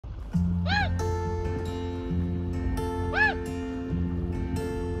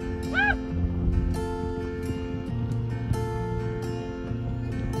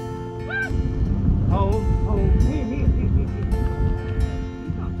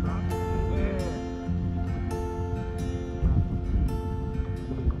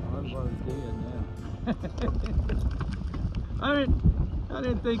I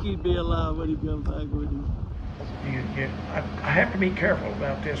didn't think he'd be alive when he comes back with you. I have to be careful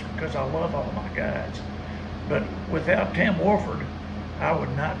about this because I love all my guides. But without Tim Wolford, I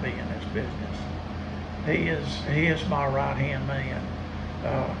would not be in this business. He is my right-hand man.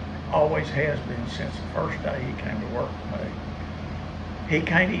 Always has been since the first day he came to work for me. He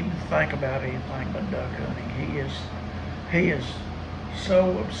can't even think about anything but duck hunting. He is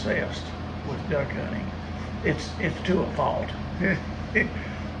so obsessed with duck hunting. It's to a fault.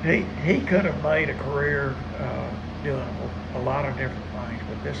 He could have made a career doing a lot of different things,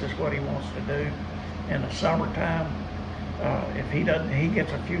 but this is what he wants to do. In the summertime, if he doesn't, he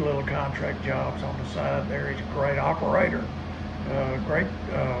gets a few little contract jobs on the side there. He's a great operator, great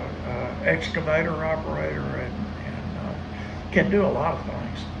excavator operator, and can do a lot of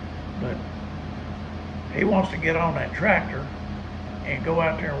things. But he wants to get on that tractor and go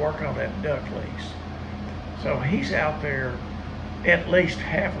out there and work on that duck lease. So he's out there at least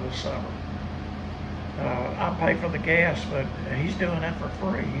half of the summer. I pay for the gas, but he's doing it for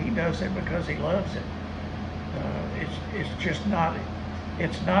free. He does it because he loves it. It's just not,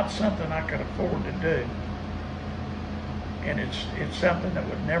 it's not something I could afford to do. And it's something that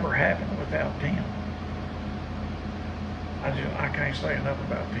would never happen without Tim. I can't say enough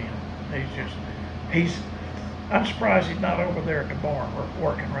about Tim. I'm surprised he's not over there at the barn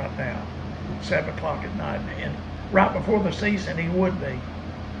working right now, 7 o'clock at night. And right before the season, he would be.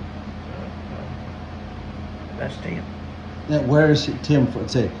 That's Tim. Now, where is Tim from?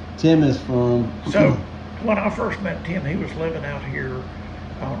 Say, Tim is from. So, when I first met Tim, he was living out here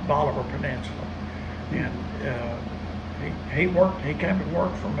on Bolivar Peninsula, and he came to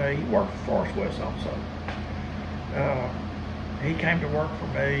work for me. He worked for Forest West also. He came to work for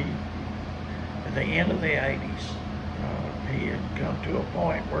me at the end of the 80s. He had come to a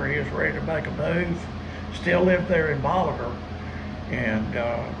point where he was ready to make a move, still lived there in Bolivar, and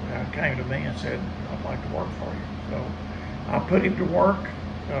came to me and said, I'd like to work for you. So I put him to work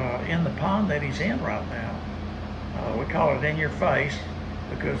in the pond that he's in right now. We call it In Your Face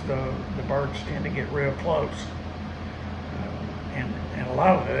because the birds tend to get real close. And a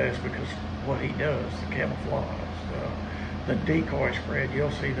lot of it is because what he does, the camouflage, the decoy spread.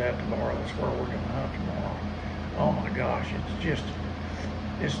 You'll see that tomorrow. That's where we're going to hunt tomorrow. Oh my gosh,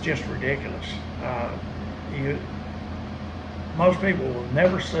 it's just ridiculous. Most people will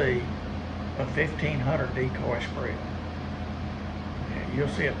never see a 1,500 decoy spread. You'll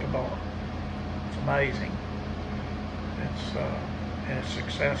see it tomorrow. It's amazing. And it's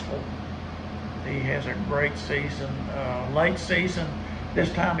successful. He has a great season. Late season,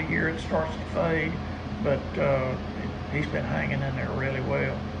 this time of year it starts to fade, but he's been hanging in there really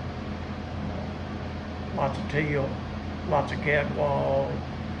well. Lots of teal, lots of gadwall,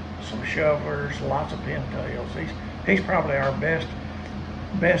 some shovelers, lots of pintails. He's probably our best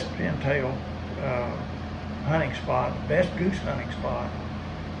pintail hunting spot, best goose hunting spot.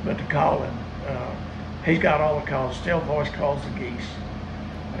 But the calling, he's got all the calls. Still voice calls the geese.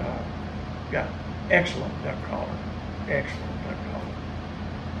 Got excellent duck caller, excellent duck caller.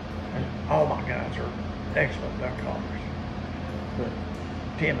 And all my guys are excellent duck callers. But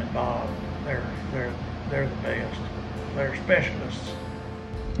Tim and Bob, they're the best. They're specialists.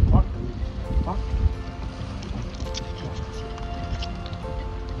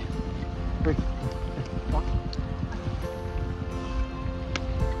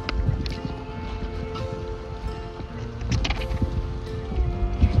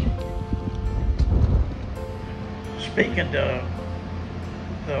 Speaking to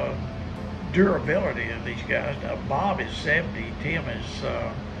the durability of these guys, now Bob is 70, Tim is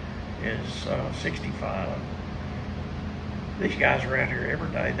 65. These guys are out here every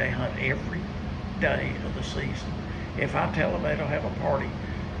day. They hunt every day of the season. If I tell them they don't have a party,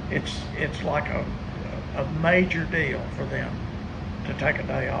 it's like a major deal for them to take a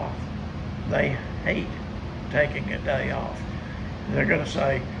day off. They hate taking a day off. They're going to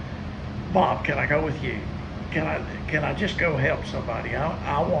say, Bob, can I go with you? Can I just go help somebody?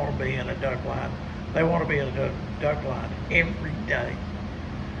 I want to be in a duck line. They want to be in a duck line every day.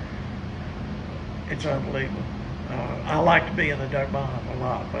 It's unbelievable. I like to be in the duck blind a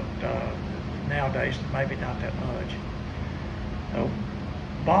lot, but nowadays maybe not that much.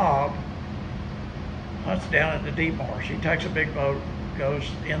 Bob hunts down in the deep marsh. He takes a big boat,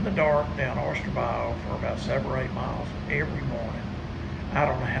 goes in the dark down Oyster Bayou for about 7 or 8 miles every morning. I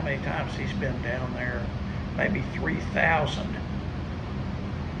don't know how many times he's been down there. Maybe 3,000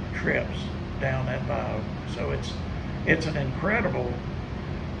 trips down that bayou. So it's an incredible.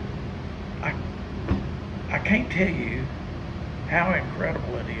 I can't tell you how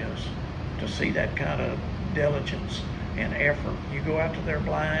incredible it is to see that kind of diligence and effort. You go out to their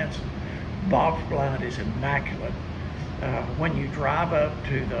blinds. Bob's blind is immaculate. When you drive up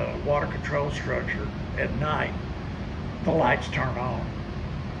to the water control structure at night, the lights turn on.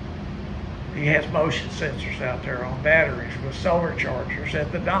 He has motion sensors out there on batteries with solar chargers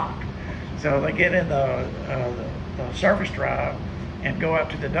at the dock. So they get in the surface drive and go out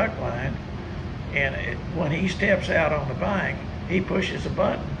to the duck blind, and when he steps out on the bank, he pushes a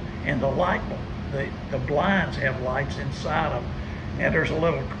button, and the blinds have lights inside them, and there's a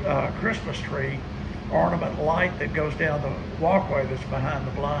little Christmas tree ornament light that goes down the walkway that's behind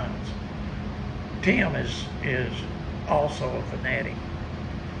the blinds. Tim is also a fanatic.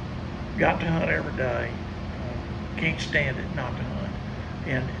 Got to hunt every day. Can't stand it not to hunt.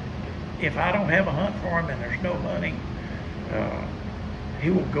 And if I don't have a hunt for him and there's no money, he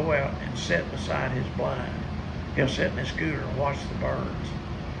will go out and sit beside his blind. He'll sit in his scooter and watch the birds.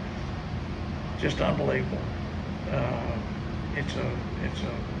 Just unbelievable.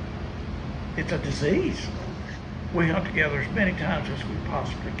 It's a disease. We hunt together as many times as we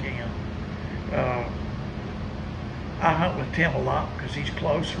possibly can. I hunt with Tim a lot because he's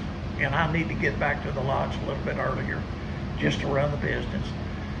closer, and I need to get back to the lodge a little bit earlier just to run the business.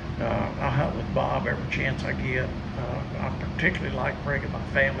 I hunt with Bob every chance I get. I particularly like bringing my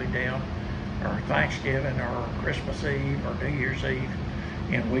family down, or Thanksgiving, or Christmas Eve, or New Year's Eve,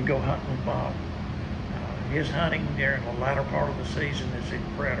 and we go hunting with Bob. His hunting during the latter part of the season is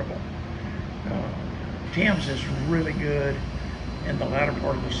incredible. Tim's is really good in the latter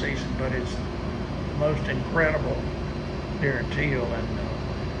part of the season, but it's the most incredible during teal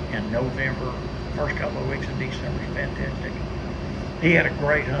and November. First couple of weeks of December is fantastic. He had a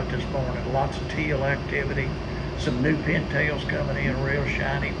great hunt this morning. Lots of teal activity. Some new pintails coming in, real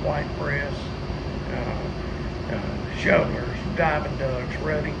shiny white breasts. Shovelers, diving ducks,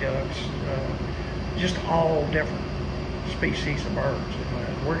 ruddy ducks, just all different species of birds.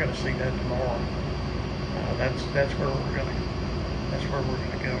 And we're going to see that tomorrow. That's where we're going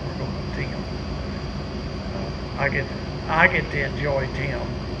to go. We're going to Tim. I get to enjoy Tim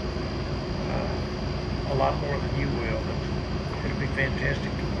a lot more than you will, but it'll be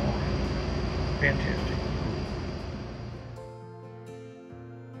fantastic tomorrow. Fantastic.